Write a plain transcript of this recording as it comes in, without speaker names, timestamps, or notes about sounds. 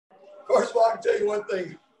first of all, I can tell you one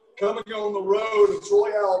thing. Coming on the road in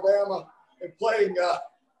Troy, Alabama, and playing,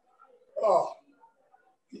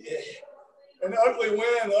 an ugly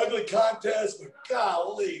win, an ugly contest, but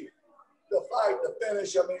golly, the fight, the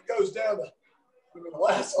finish. I mean, it goes down to the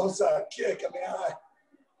last onside kick. I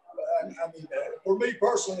mean, for me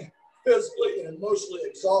personally, physically and emotionally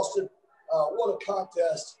exhausted. What a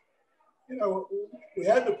contest. You know, we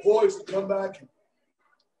had the poise to come back and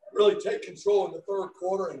really take control in the third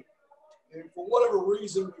quarter. And for whatever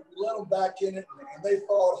reason, we let them back in it, and they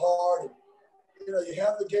fought hard. And, you know, you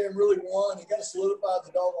have the game really won. You got to solidify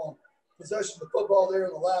the doggone possession of the football there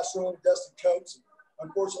in the last run with Dustin Coates.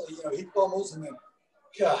 Unfortunately, you know, he fumbles, and then,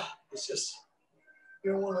 God, it's just,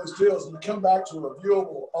 you know, one of those deals. And you come back to a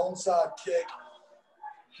reviewable onside kick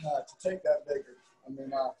to take that bigger. I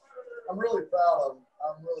mean, I'm really proud of him.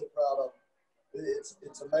 I'm really proud of him.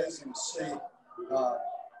 It's amazing to see.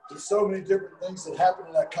 There's so many different things that happened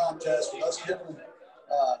in that contest with us giving,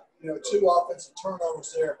 you know, 2 offensive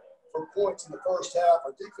turnovers there for points in the first half.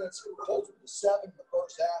 Our defense holds it to 7 in the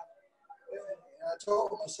first half. And I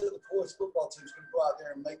told them, I said, the boys football team's going to go out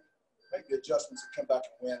there and make the adjustments and come back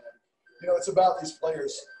and win. And, you know, it's about these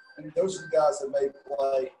players, and those are the guys that made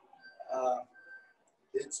play.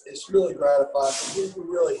 It's really gratifying.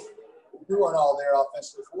 We weren't all there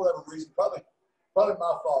offensively for whatever reason. Probably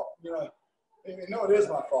my fault. You know, it is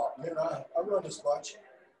my fault. You know, I run this bunch.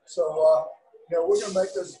 So, you know, we're going to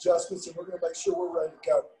make those adjustments, and we're going to make sure we're ready to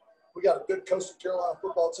go. We got a good Coastal Carolina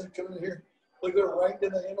football team coming in here. Look, they're ranked,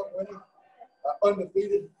 and they end up winning.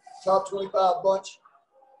 Undefeated, top 25 bunch.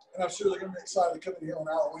 And I'm sure they're going to be excited to come in here on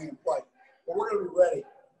Halloween and play. But we're going to be ready.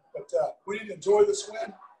 But we need to enjoy this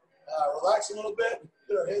win, relax a little bit,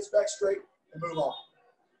 get our heads back straight, and move on.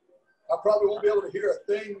 I probably won't be able to hear a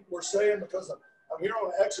thing we're saying because I'm here on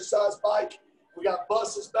an exercise bike. We got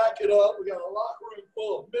buses backing up. We got a locker room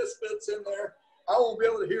full of misfits in there. I won't be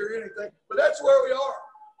able to hear anything. But that's where we are.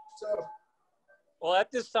 So. Well,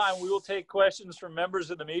 at this time, we will take questions from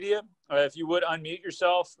members of the media. If you would unmute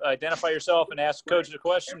yourself, identify yourself, and ask Coach a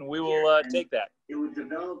question, we will take that.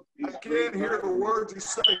 I can't hear the words you're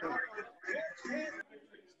saying.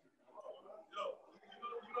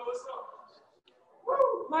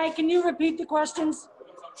 Mike, can you repeat the questions?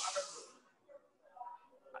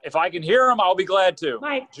 If I can hear them, I'll be glad to.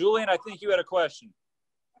 Mike. Julian, I think you had a question.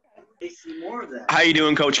 How you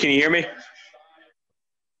doing, Coach? Can you hear me?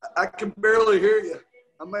 I can barely hear you.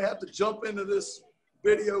 I may have to jump into this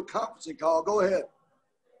video conferencing call. Go ahead.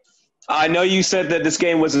 I know you said that this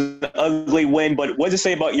game was an ugly win, but what does it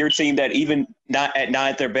say about your team that even not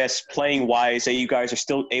at their best playing-wise, that you guys are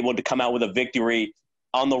still able to come out with a victory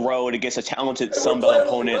on the road against a talented Sun Belt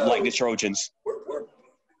opponent like the Trojans?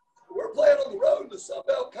 We're playing on the road in the Sun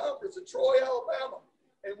Belt Conference in Troy, Alabama,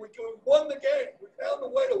 and we won the game. We found a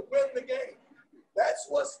way to win the game. That's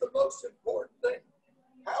what's the most important thing.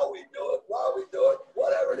 How we do it, why we do it,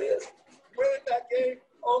 whatever it is, winning that game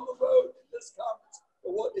on the road in this conference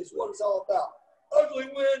is what it's all about. Ugly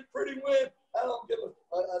win, pretty win, I don't give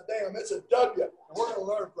a damn. It's a W, and we're going to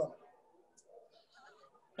learn from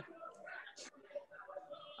it.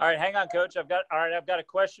 All right, hang on, Coach. I've got a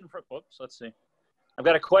question from – whoops, let's see. I've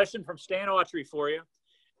got a question from Stan Autry for you.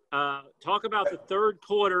 Talk about the third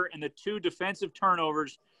quarter and the 2 defensive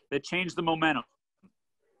turnovers that changed the momentum.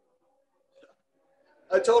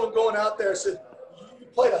 I told him going out there, I said, you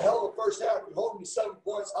played a hell of a first half. We hold them to 7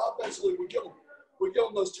 points. Offensively, we give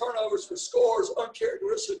them those turnovers for scores,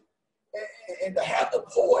 uncharacteristic, and to have the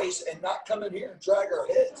poise and not come in here and drag our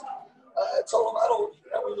heads. I told him,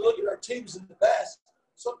 when you look at our teams in the past,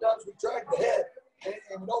 sometimes we drag the head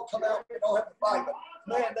and we don't come out and don't have to fight. But,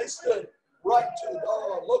 man, they stood right to the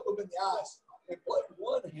door, looked them in the eyes, and played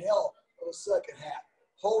one hell of a second half.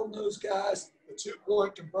 Holding those guys, the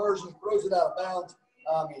 2-point conversion, throws it out of bounds.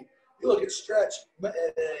 I mean, you look at Stretch,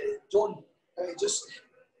 Jordan, I mean, just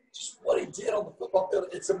what he did on the football field,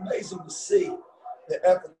 it's amazing to see the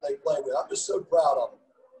effort they play with. I'm just so proud of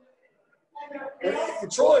them.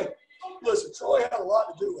 And Troy had a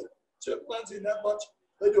lot to do with it. Chip Lindsey and that bunch,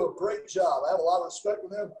 they do a great job. I have a lot of respect for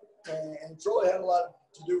them, and Troy had a lot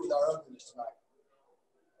to do with our ugliness tonight.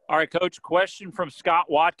 All right, Coach, question from Scott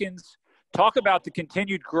Watkins. Talk about the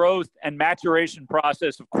continued growth and maturation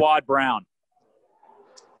process of Quad Brown.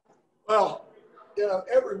 Well, you know,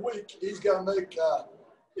 every week he's got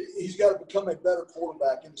to become a better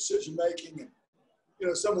quarterback in decision making, and you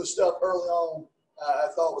know, some of the stuff early on I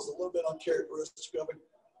thought was a little bit uncharacteristic of him.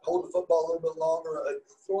 Holding the football a little bit longer,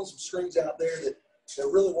 throwing some strings out there that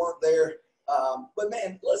really weren't there. But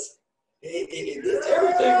man, listen, everything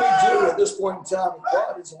we do at this point in time in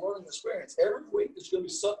Quad is a learning experience. Every week there's going to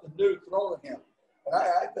be something new thrown at him, and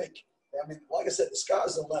I think I mean, like I said, the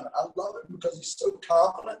sky's the limit. I love him because he's so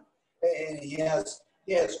confident, and he has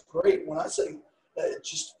great. When I say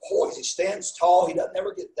just poise, he stands tall. He doesn't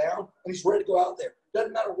ever get down, and he's ready to go out there.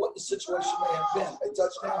 Doesn't matter what the situation may have been, a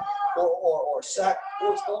touchdown or a sack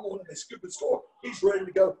or a fumble, and they scoop and score. He's ready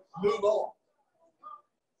to go. Move on.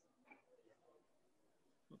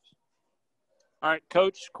 All right,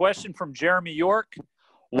 Coach, question from Jeremy York.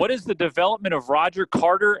 What is the development of Roger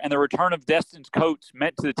Carter and the return of Destin Coates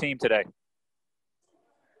meant to the team today?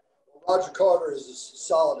 Roger Carter is as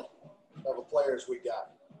solid of a player as we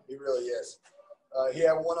got. He really is. He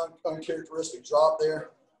had one uncharacteristic drop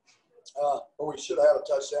there, or we should have had a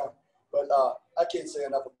touchdown. But I can't say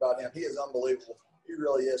enough about him. He is unbelievable. He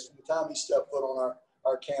really is. From the time he stepped foot on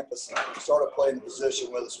our campus and started playing the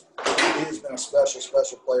position with us, he has been a special,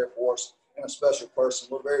 special player for us. And a special person.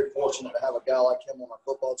 We're very fortunate to have a guy like him on our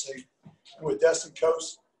football team. And with Destin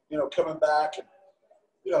Coates, coming back and,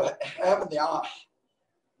 having the eye.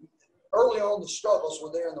 Early on, the struggles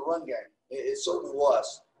were there in the run game. It certainly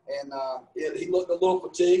was. And he looked a little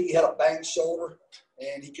fatigued. He had a banged shoulder,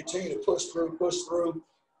 and he continued to push through.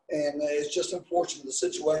 And it's just unfortunate the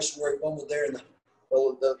situation where he fumbled there in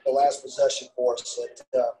the last possession for us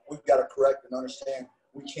that we've got to correct and understand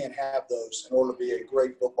we can't have those in order to be a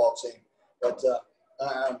great football team. But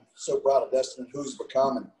I'm so proud of Destin and who he's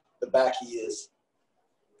become and the back he is.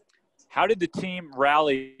 How did the team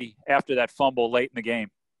rally after that fumble late in the game?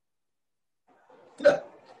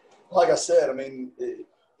 Like I said, I mean,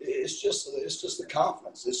 it's just the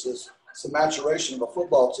confidence. It's the maturation of a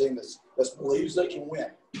football team that believes they can win,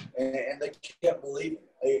 and they kept believing.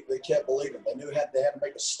 They kept believing. They knew they had to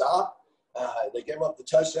make a stop. They gave up the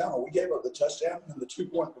touchdown, or we gave up the touchdown in the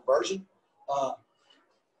 2-point conversion.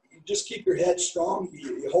 You just keep your head strong.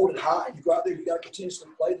 You hold it high. You go out there. You got to continuously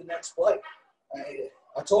play the next play.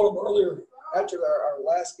 I told him earlier after our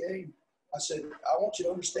last game, I said, I want you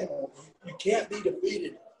to understand, you can't be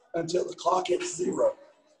defeated until the clock hits 0.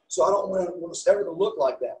 So I don't want us ever to look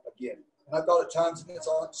like that again. And I thought at times against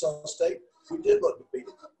Arkansas State, we did look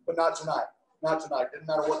defeated, but not tonight. Not tonight. Didn't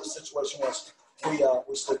matter what the situation was.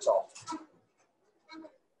 We stood tall.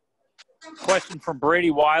 Question from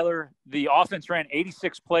Brady Weiler. The offense ran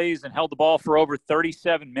 86 plays and held the ball for over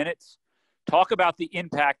 37 minutes. Talk about the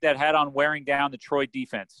impact that had on wearing down the Troy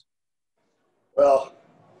defense. Well,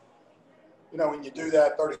 when you do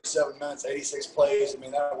that, 37 minutes, 86 plays, I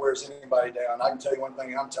mean, that wears anybody down. I can tell you one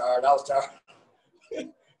thing, I'm tired. I was tired.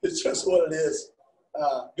 It's just what it is.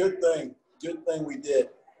 Good thing we did.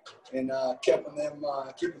 And keeping them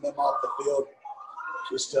off the field.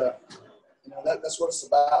 Just that's what it's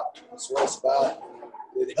about. That's what it's about.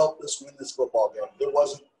 It helped us win this football game. It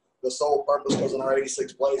wasn't the sole purpose because in our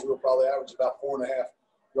 86 plays, we were probably averaging about 4.5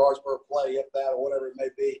 yards per play, if that, or whatever it may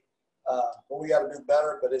be. But we got to do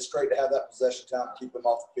better, but it's great to have that possession time to keep them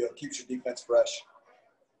off the field. Keeps your defense fresh.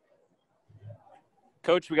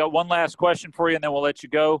 Coach, we got one last question for you, and then we'll let you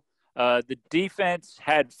go. The defense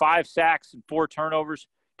had 5 sacks and 4 turnovers.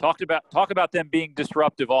 Talk about them being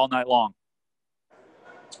disruptive all night long.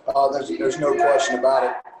 There's no question about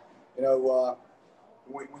it.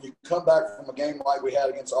 When you come back from a game like we had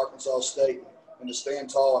against Arkansas State and to stand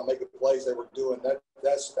tall and make the plays they were doing,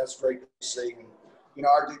 that's great to see. And,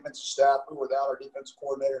 our defensive staff, we were without our defensive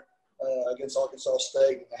coordinator against Arkansas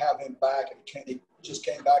State, and to have him back, and he just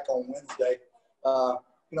came back on Wednesday,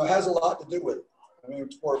 has a lot to do with it. I mean,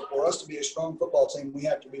 for us to be a strong football team, we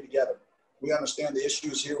have to be together. We understand the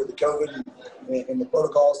issues here with the COVID and the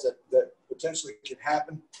protocols that potentially can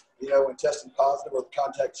happen, in testing positive or the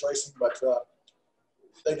contact tracing, but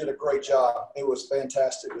they did a great job. It was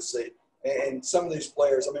fantastic to see. And some of these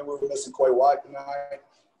players, I mean, we were missing Quay White tonight,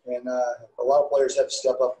 and a lot of players had to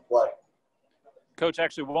step up and play. Coach,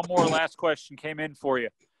 actually, one more last question came in for you.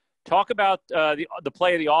 Talk about the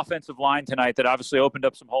play of the offensive line tonight that obviously opened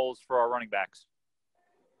up some holes for our running backs.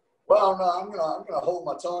 Well, no, I'm gonna hold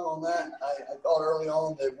my tongue on that. I thought early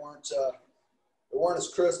on they weren't as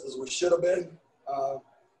crisp as we should have been.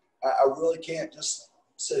 I really can't just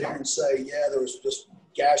sit here and say, yeah, there was just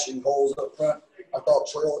gashing holes up front. I thought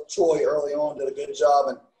Troy early on did a good job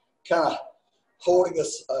and kind of holding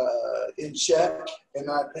us in check. And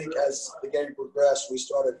I think as the game progressed, we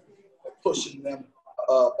started pushing them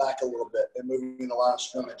back a little bit and moving the line of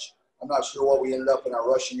scrimmage. I'm not sure what we ended up in our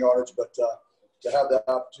rushing yardage, but to have that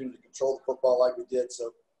opportunity to control the football like we did.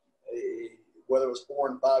 So whether it was 4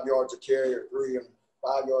 and 5 yards a carry or 3 and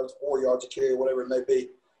 5 yards, 4 yards a carry, whatever it may be,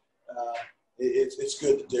 it's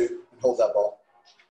good to do and hold that ball.